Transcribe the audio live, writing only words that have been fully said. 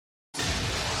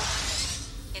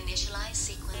Initialize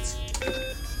sequence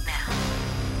now.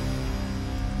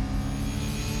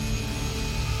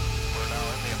 We're now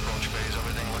in the approach phase.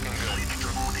 Everything looking good.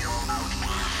 Manual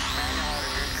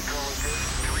control is good.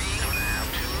 3,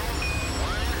 2,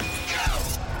 1, go!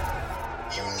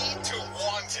 You need to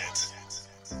want it.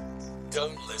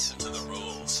 Don't listen to the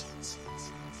rules.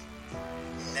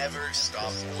 Never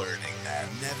stop learning, man.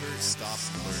 Never stop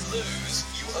learning. Lose,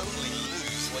 you only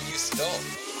lose when you stop.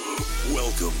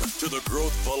 Welcome to the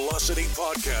Growth Velocity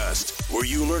Podcast, where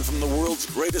you learn from the world's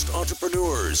greatest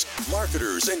entrepreneurs,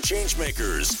 marketers, and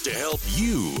changemakers to help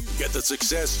you get the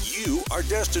success you are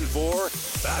destined for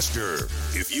faster.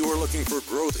 If you are looking for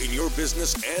growth in your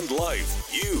business and life,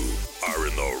 you are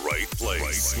in the right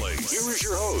place. Here is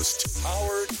your host,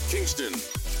 Howard Kingston.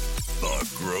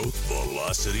 The Growth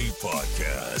Velocity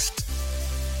Podcast.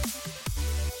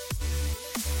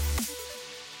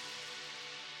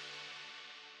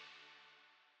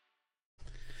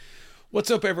 What's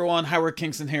up, everyone? Howard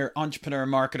Kingston here, entrepreneur,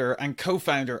 marketer, and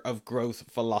co-founder of Growth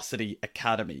Velocity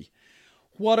Academy.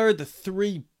 What are the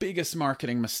 3 biggest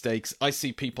marketing mistakes I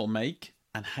see people make,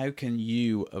 and how can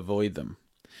you avoid them?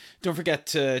 Don't forget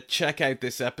to check out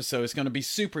this episode. It's going to be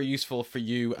super useful for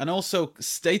you. And also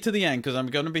stay to the end, because I'm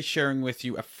going to be sharing with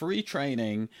you a free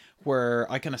training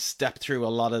where I kind of step through a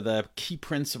lot of the key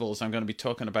principles I'm going to be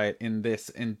talking about in this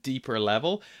in deeper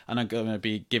level. And I'm going to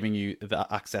be giving you the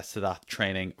access to that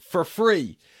training for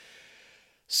free.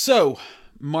 So,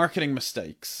 marketing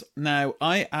mistakes. Now,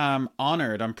 I am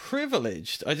honored, I'm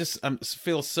privileged. I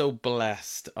feel so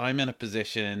blessed. I'm in a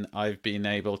position I've been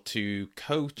able to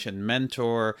coach and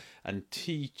mentor and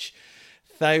teach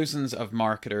thousands of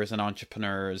marketers and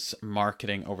entrepreneurs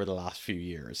marketing over the last few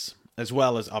years, as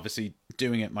well as obviously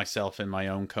doing it myself in my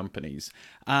own companies.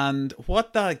 And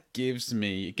what that gives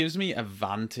me, it gives me a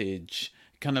vantage,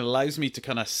 kind of allows me to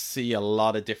kind of see a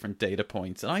lot of different data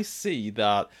points. And I see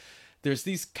that there's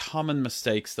these common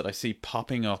mistakes that I see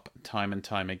popping up time and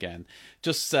time again.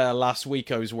 Just last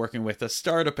week, I was working with a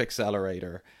startup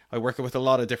accelerator. I work with a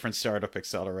lot of different startup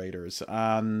accelerators,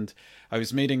 and I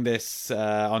was meeting this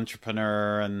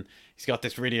entrepreneur, and he's got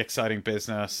this really exciting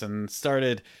business, and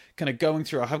started kind of going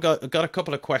through. I've got a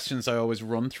couple of questions I always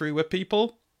run through with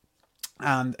people,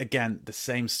 and again, the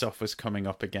same stuff was coming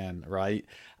up again, right?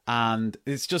 And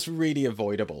it's just really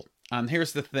avoidable. And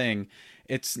here's the thing: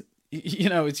 it's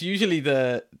usually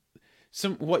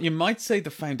what you might say the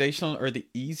foundational or the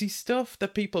easy stuff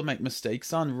that people make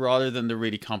mistakes on, rather than the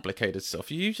really complicated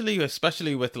stuff. Usually,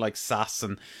 especially with like SaaS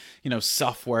and,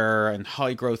 software and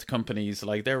high growth companies,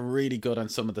 like they're really good on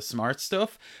some of the smart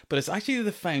stuff, but it's actually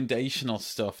the foundational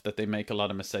stuff that they make a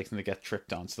lot of mistakes and they get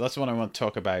tripped on. So that's what I want to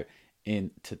talk about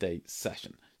in today's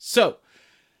session. So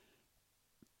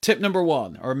tip number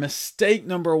 1, or mistake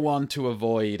number 1 to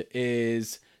avoid,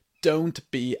 is don't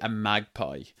be a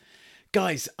magpie.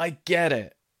 Guys, I get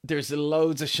it. There's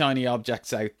loads of shiny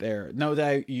objects out there. No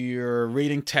doubt you're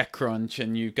reading TechCrunch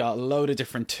and you've got a load of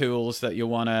different tools that you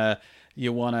wanna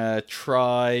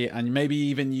try, and maybe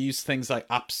even use things like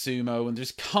AppSumo,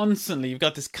 and you've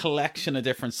got this collection of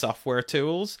different software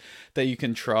tools that you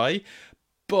can try.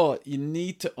 But you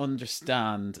need to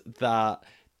understand that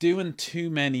doing too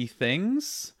many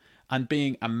things and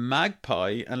being a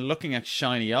magpie and looking at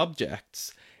shiny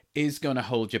objects is going to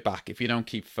hold you back if you don't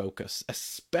keep focus,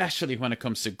 especially when it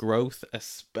comes to growth,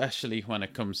 especially when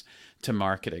it comes to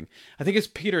marketing. I think it's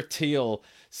Peter Thiel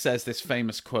says this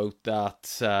famous quote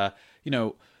that,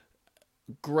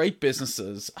 great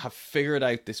businesses have figured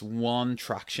out this one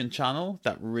traction channel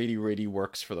that really, really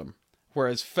works for them,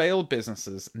 whereas failed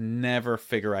businesses never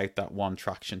figure out that one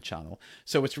traction channel.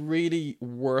 So it's really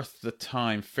worth the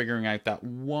time figuring out that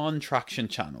one traction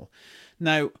channel.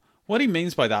 Now, what he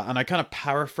means by that, and I kind of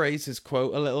paraphrase his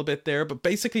quote a little bit there, but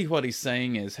basically what he's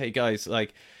saying is, hey guys,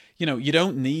 you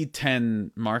don't need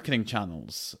 10 marketing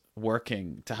channels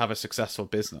working to have a successful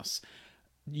business.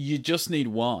 You just need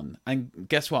one. And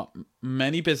guess what?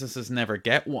 Many businesses never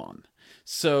get one.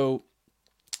 So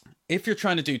if you're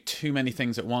trying to do too many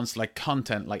things at once, like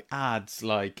content, like ads,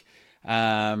 like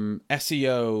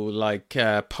SEO,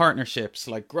 like partnerships,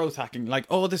 like growth hacking, like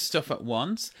all this stuff at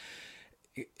once,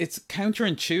 it's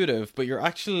counterintuitive, but you're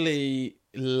actually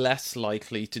less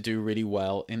likely to do really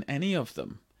well in any of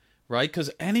them, right? Because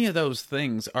any of those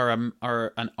things are an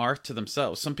art to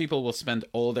themselves. Some people will spend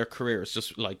all their careers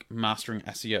just like mastering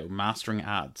SEO, mastering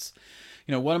ads.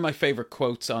 One of my favorite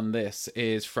quotes on this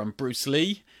is from Bruce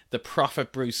Lee, the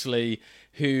prophet Bruce Lee,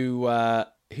 who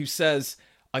says,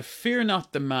 "I fear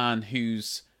not the man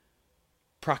who's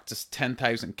practiced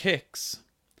 10,000 kicks.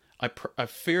 I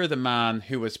fear the man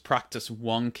who has practiced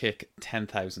one kick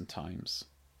 10,000 times."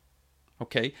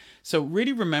 Okay, so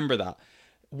really remember that.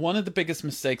 One of the biggest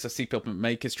mistakes I see people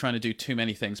make is trying to do too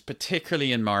many things,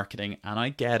 particularly in marketing. And I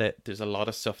get it, there's a lot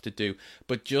of stuff to do,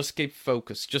 but just keep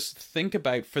focused. Just think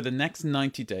about, for the next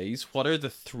 90 days, what are the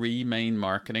 3 main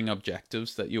marketing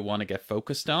objectives that you want to get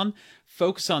focused on?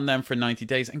 Focus on them for 90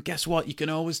 days. And guess what? You can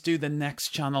always do the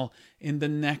next channel in the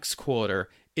next quarter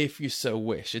if you so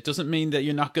wish. It doesn't mean that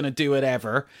you're not going to do it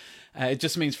ever. It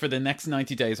just means for the next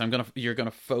 90 days, you're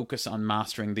gonna focus on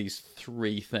mastering these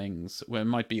 3 things. Well, it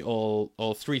might be all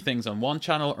 3 things on one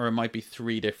channel, or it might be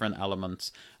 3 different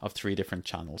elements of 3 different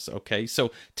channels. Okay,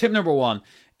 so tip number 1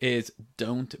 is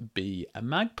don't be a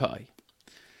magpie.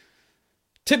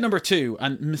 Tip number 2,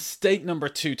 and mistake number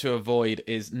 2 to avoid,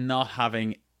 is not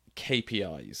having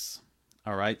KPIs.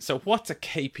 All right, so what's a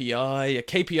KPI? A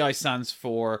KPI stands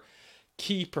for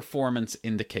Key Performance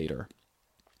Indicator.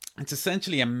 It's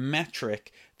essentially a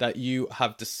metric that you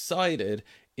have decided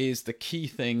is the key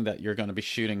thing that you're going to be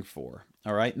shooting for.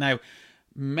 All right. Now,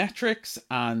 metrics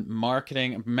and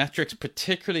marketing, metrics,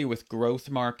 particularly with growth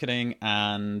marketing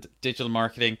and digital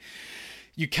marketing,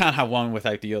 you can't have one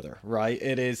without the other, right?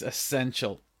 It is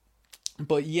essential.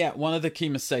 But yet, one of the key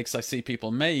mistakes I see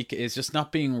people make is just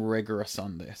not being rigorous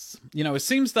on this. You know, it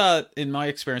seems that in my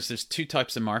experience, there's 2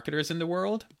 types of marketers in the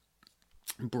world.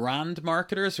 Brand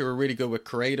marketers who are really good with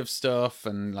creative stuff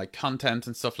and like content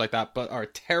and stuff like that, but are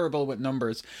terrible with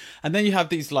numbers. And then you have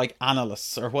these like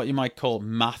analysts, or what you might call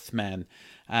math men,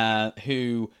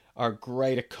 who are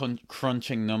great at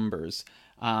crunching numbers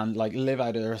and like live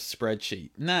out of their spreadsheet.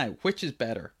 Now, which is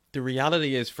better? The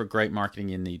reality is, for great marketing,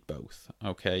 you need both.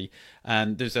 Okay.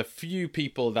 And there's a few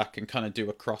people that can kind of do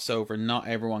a crossover. Not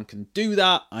everyone can do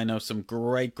that. I know some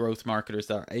great growth marketers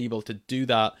that are able to do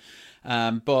that.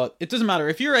 But it doesn't matter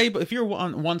if you're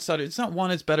on one side. It's not one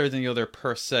is better than the other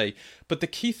per se. But the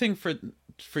key thing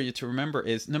for you to remember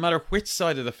is, no matter which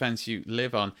side of the fence you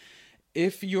live on,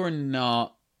 if you're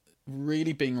not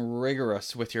really being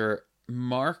rigorous with your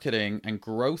marketing and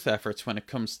growth efforts when it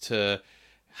comes to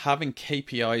having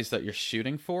KPIs that you're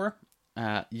shooting for,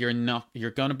 you're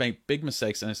going to make big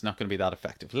mistakes, and it's not going to be that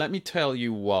effective. Let me tell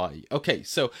you why. Okay,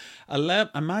 so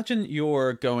imagine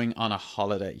you're going on a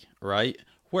holiday, right?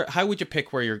 How would you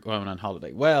pick where you're going on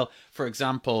holiday? Well, for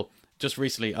example, just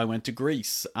recently I went to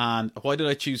Greece. And why did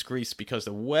I choose Greece? Because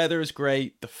the weather is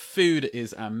great, the food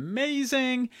is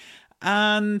amazing,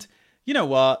 and you know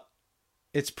what?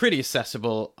 It's pretty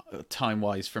accessible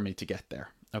time-wise for me to get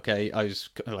there. Okay, I was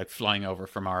like flying over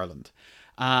from Ireland,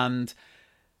 and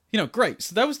you know, great.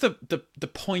 So that was the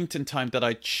point in time that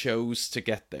I chose to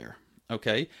get there.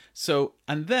 Okay, so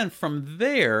and then from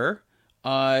there,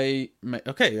 I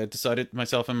decided,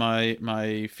 myself and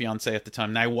my fiance at the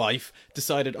time, now wife,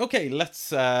 decided, okay,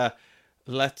 let's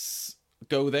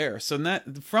go there. So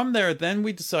from there, then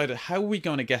we decided, how are we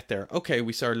going to get there? Okay,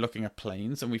 we started looking at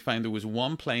planes, and we found there was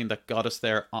one plane that got us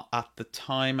there at the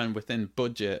time and within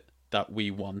budget that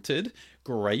we wanted.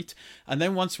 Great. And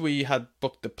then once we had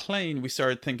booked the plane, we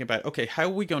started thinking about, okay, how are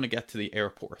we going to get to the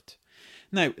airport?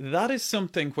 Now, that is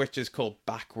something which is called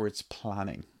backwards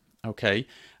planning. Okay.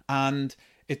 And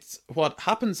it's what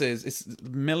happens is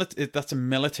that's a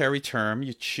military term.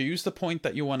 You choose the point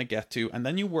that you want to get to, and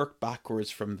then you work backwards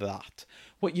from that.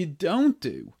 What you don't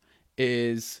do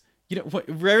is, you know,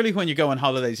 rarely when you go on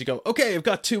holidays, you go, okay, I've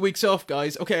got 2 weeks off,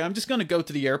 guys. Okay, I'm just going to go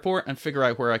to the airport and figure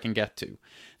out where I can get to.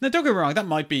 Now, don't get me wrong, that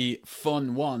might be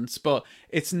fun once, but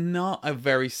it's not a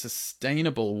very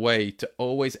sustainable way to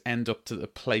always end up to the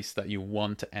place that you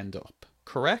want to end up.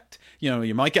 Correct? You know,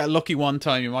 you might get lucky one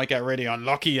time, you might get really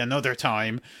unlucky another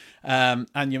time. And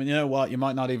you know what? You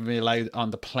might not even be allowed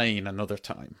on the plane another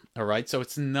time. All right? So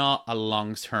it's not a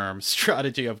long-term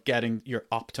strategy of getting your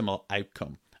optimal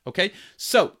outcome. Okay?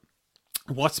 So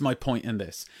what's my point in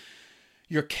this?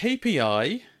 Your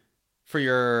KPI for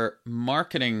your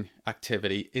marketing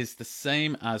activity is the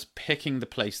same as picking the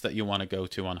place that you want to go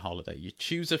to on holiday. You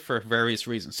choose it for various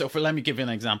reasons. So let me give you an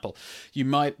example. You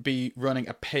might be running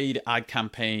a paid ad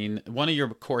campaign. One of your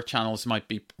core channels might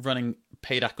be running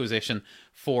paid acquisition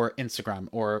for Instagram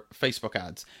or Facebook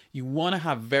ads. You want to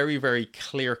have very, very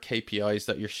clear KPIs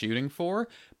that you're shooting for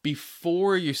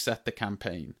before you set the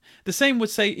campaign. The same would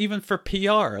say even for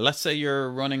PR. Let's say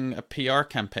you're running a PR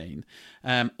campaign,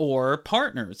 or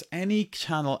partners, any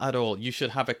channel at all. You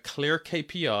should have a clear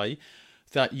KPI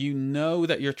that you know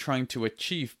that you're trying to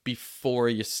achieve before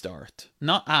you start,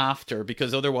 not after,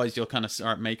 because otherwise you'll kind of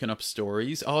start making up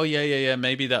stories. Oh yeah,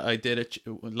 maybe that I did it,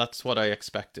 that's what I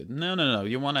expected. No.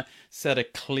 You want to set a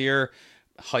clear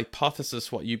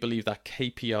hypothesis, what you believe that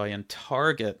KPI, and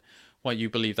target what you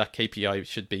believe that KPI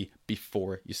should be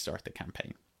before you start the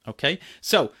campaign. Okay,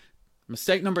 so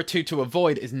Mistake number 2 to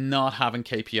avoid is not having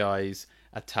KPIs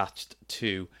attached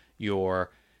to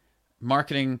your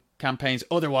marketing campaigns.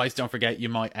 Otherwise, don't forget, you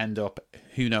might end up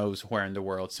who knows where in the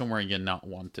world, somewhere you not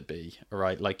want to be, all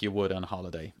right, like you would on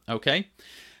holiday. Okay,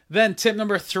 then tip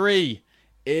number 3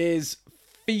 is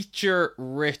feature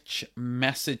rich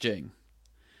messaging.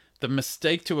 The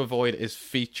mistake to avoid is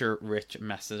feature rich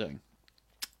messaging.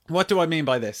 What do I mean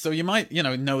by this? So you might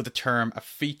know the term a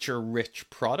feature rich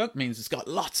product means it's got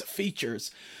lots of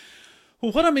features.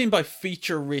 Well, what I mean by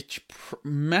feature-rich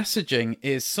messaging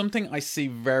is something I see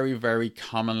very, very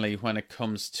commonly when it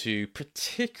comes to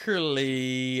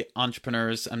particularly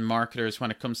entrepreneurs and marketers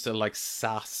when it comes to like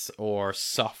SaaS or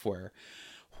software.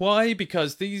 Why?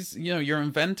 Because these, you're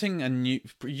inventing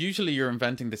you're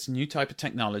inventing this new type of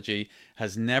technology,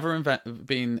 has never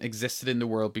been existed in the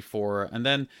world before, and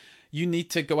then you need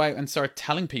to go out and start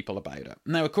telling people about it.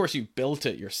 Now, of course, you built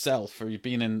it yourself, or you've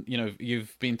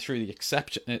been through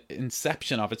the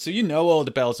inception of it, so you know all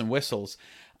the bells and whistles.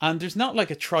 And there's not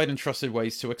like a tried and trusted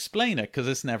ways to explain it because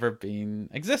it's never been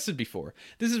existed before.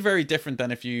 This is very different than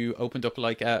if you opened up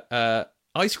like a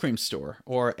ice cream store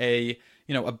or a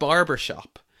barber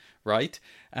shop, right?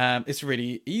 It's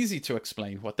really easy to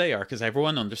explain what they are because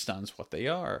everyone understands what they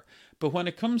are. But when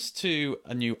it comes to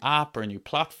a new app or a new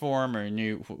platform or a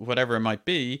new whatever it might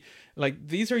be, like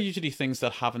these are usually things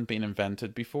that haven't been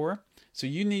invented before. So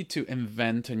you need to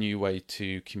invent a new way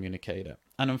to communicate it.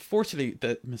 And unfortunately,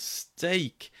 the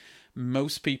mistake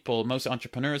most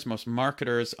entrepreneurs, most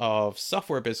marketers of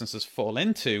software businesses fall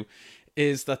into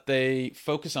is that they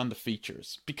focus on the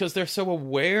features because they're so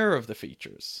aware of the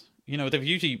features. They've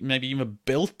usually maybe even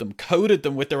built them, coded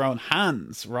them with their own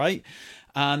hands, right?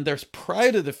 And they're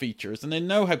proud of the features and they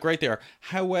know how great they are.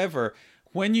 However,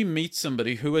 when you meet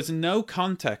somebody who has no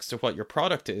context of what your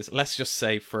product is, let's just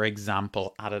say, for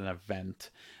example, at an event,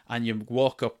 and you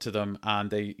walk up to them and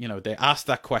they ask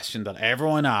that question that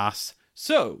everyone asks,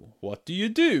 so what do you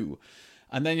do?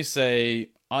 And then you say,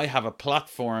 I have a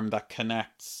platform that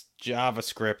connects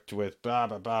JavaScript with blah,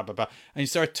 blah, blah, blah, blah. And you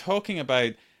start talking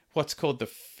about what's called the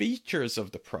features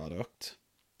of the product,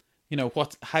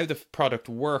 how the product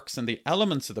works and the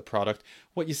elements of the product.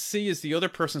 What you see is the other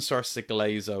person starts to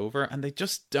glaze over and they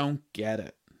just don't get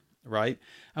it, right?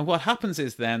 And what happens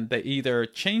is then they either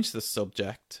change the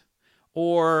subject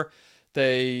or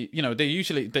they're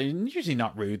usually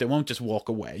not rude. They won't just walk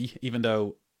away, even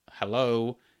though,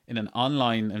 hello, in an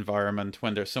online environment,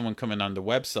 when there's someone coming on the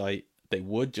website, they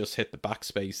would just hit the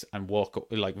backspace and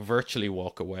virtually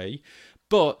walk away.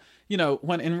 But,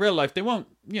 when in real life, they won't,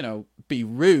 be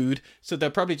rude. So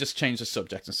they'll probably just change the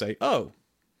subject and say, oh,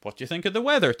 what do you think of the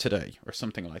weather today? Or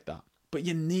something like that. But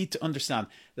you need to understand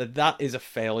that that is a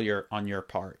failure on your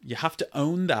part. You have to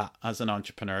own that as an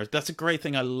entrepreneur. That's a great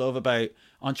thing I love about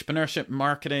entrepreneurship,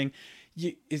 marketing.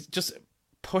 It just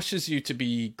pushes you to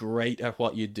be great at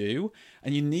what you do.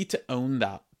 And you need to own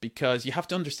that because you have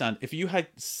to understand if you had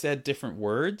said different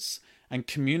words and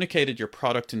communicated your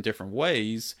product in different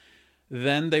ways,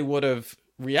 then they would have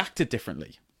reacted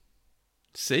differently.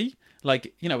 See?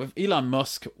 Like, if Elon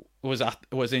Musk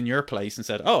was in your place and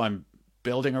said, oh, I'm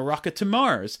building a rocket to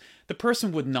Mars, the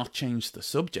person would not change the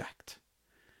subject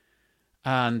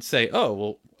and say, oh,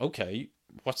 well, okay,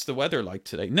 what's the weather like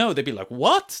today? No, they'd be like,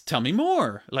 what? Tell me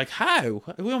more. Like, how?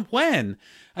 When?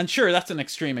 And sure, that's an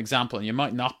extreme example, and you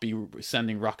might not be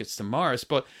sending rockets to Mars,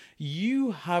 but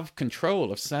you have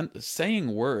control of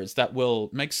saying words that will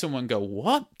make someone go,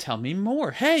 what? Tell me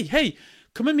more. Hey,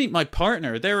 come and meet my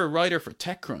partner. They're a writer for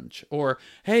TechCrunch. Or,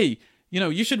 hey,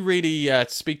 you should really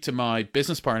speak to my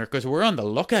business partner because we're on the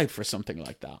lookout for something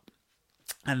like that.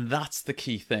 And that's the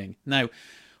key thing. Now,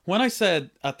 when I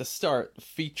said at the start,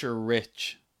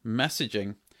 feature-rich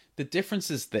messaging, the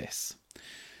difference is this.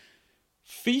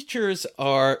 There's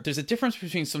a difference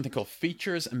between something called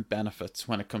features and benefits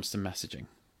when it comes to messaging.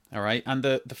 All right. And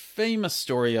the famous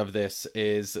story of this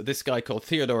is this guy called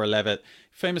Theodore Levitt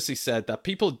famously said that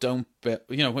people don't,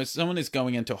 when someone is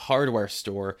going into a hardware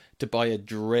store to buy a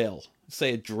drill,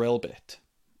 say a drill bit,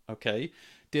 okay,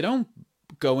 they don't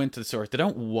go into the store. They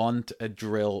don't want a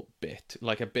drill bit,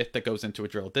 like a bit that goes into a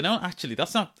drill.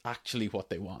 That's not actually what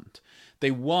they want.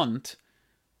 They don't want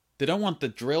the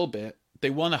drill bit. They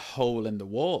want a hole in the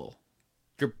wall.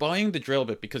 You're buying the drill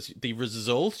bit because the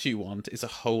result you want is a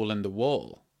hole in the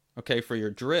wall, okay, for your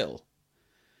drill.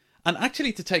 And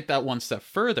actually, to take that one step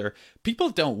further, people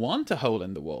don't want a hole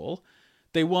in the wall.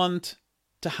 They want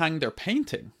to hang their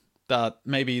painting that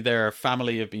maybe their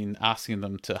family have been asking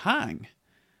them to hang.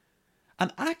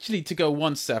 And actually, to go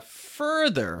one step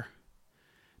further,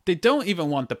 they don't even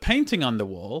want the painting on the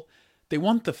wall. They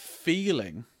want the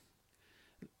feeling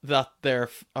that their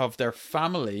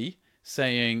family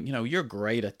saying, you know, you're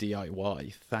great at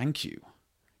DIY, thank you.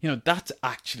 You know, that's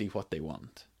actually what they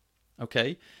want.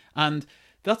 Okay? And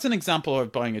that's an example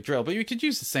of buying a drill, but you could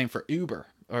use the same for Uber.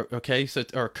 Or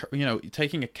you know,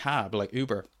 taking a cab like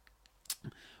Uber,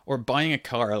 or buying a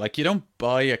car. Like, you don't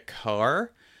buy a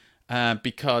car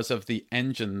because of the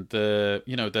engine,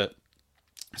 the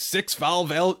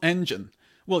 6-valve engine.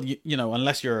 Well, you know,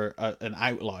 unless you're an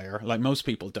outlier, like most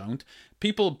people don't.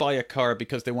 People buy a car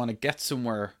because they want to get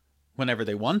somewhere whenever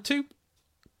they want to,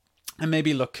 and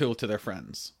maybe look cool to their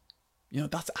friends. You know,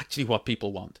 that's actually what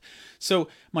people want. So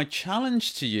my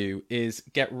challenge to you is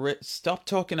stop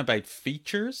talking about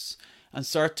features and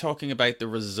start talking about the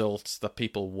results that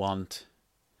people want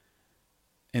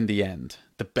in the end,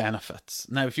 the benefits.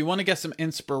 Now, if you want to get some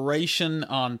inspiration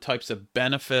on types of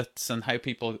benefits and how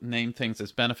people name things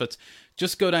as benefits,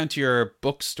 just go down to your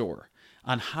bookstore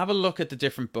and have a look at the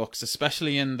different books,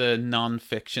 especially in the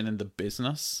non-fiction and the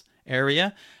business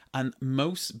area. And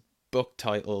most book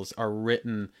titles are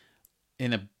written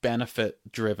in a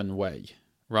benefit-driven way,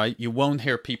 right? You won't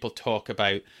hear people talk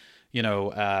about, you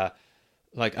know,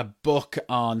 like a book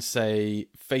on, say,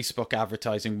 Facebook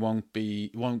advertising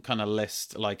won't kind of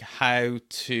list like how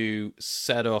to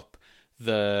set up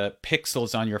the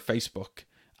pixels on your Facebook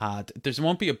ad. There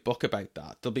won't be a book about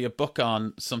that. There'll be a book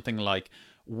on something like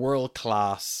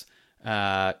world-class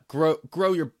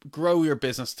grow your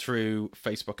business through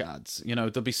Facebook ads. You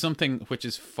know, there'll be something which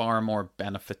is far more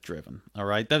benefit driven. All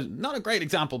right, that's not a great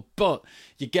example, but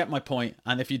you get my point.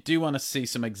 And if you do want to see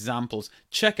some examples,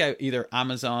 check out either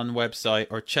Amazon website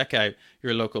or check out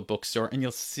your local bookstore, and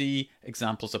you'll see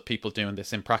examples of people doing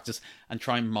this in practice, and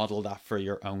try and model that for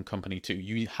your own company too.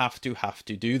 You have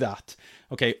to do that.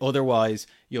 Okay, otherwise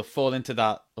you'll fall into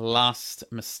that last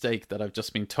mistake that I've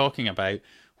just been talking about,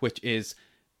 which is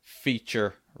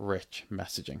feature rich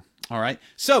messaging. All right.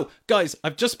 So guys,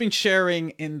 I've just been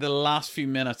sharing in the last few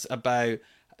minutes about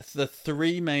the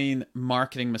 3 main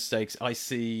marketing mistakes I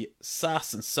see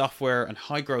SaaS and software and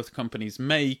high growth companies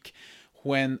make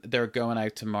when they're going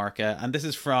out to market. And this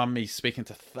is from me speaking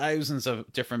to thousands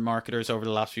of different marketers over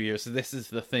the last few years. So this is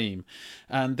the theme.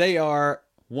 And they are: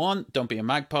 1, don't be a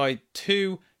magpie;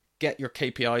 2, get your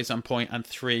KPIs on point; and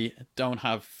 3, don't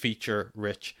have feature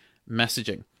rich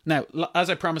messaging. Now,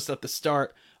 as I promised at the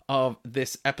start of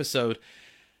this episode,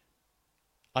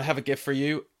 I have a gift for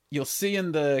you. You'll see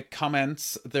in the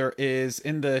comments,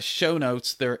 in the show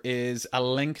notes, there is a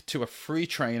link to a free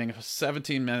training, a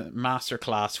 17-minute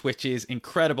masterclass, which is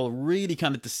incredible. Really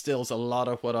kind of distills a lot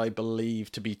of what I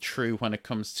believe to be true when it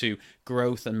comes to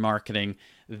growth and marketing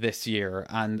this year.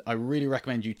 And I really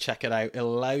recommend you check it out.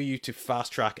 It'll allow you to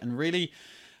fast track and really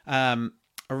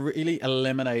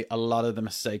eliminate a lot of the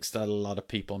mistakes that a lot of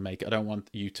people make. I don't want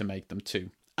you to make them too.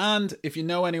 And if you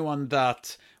know anyone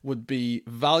that would be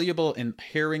valuable in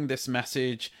hearing this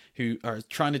message, who are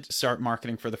trying to start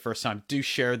marketing for the first time, do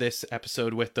share this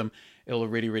episode with them. It'll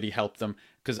really, really help them,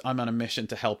 because I'm on a mission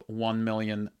to help 1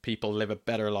 million people live a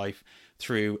better life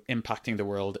through impacting the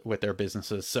world with their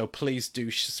businesses. So please do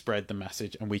spread the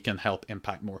message, and we can help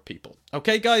impact more people.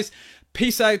 Okay, guys,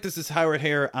 peace out. This is Howard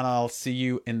here, and I'll see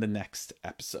you in the next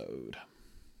episode.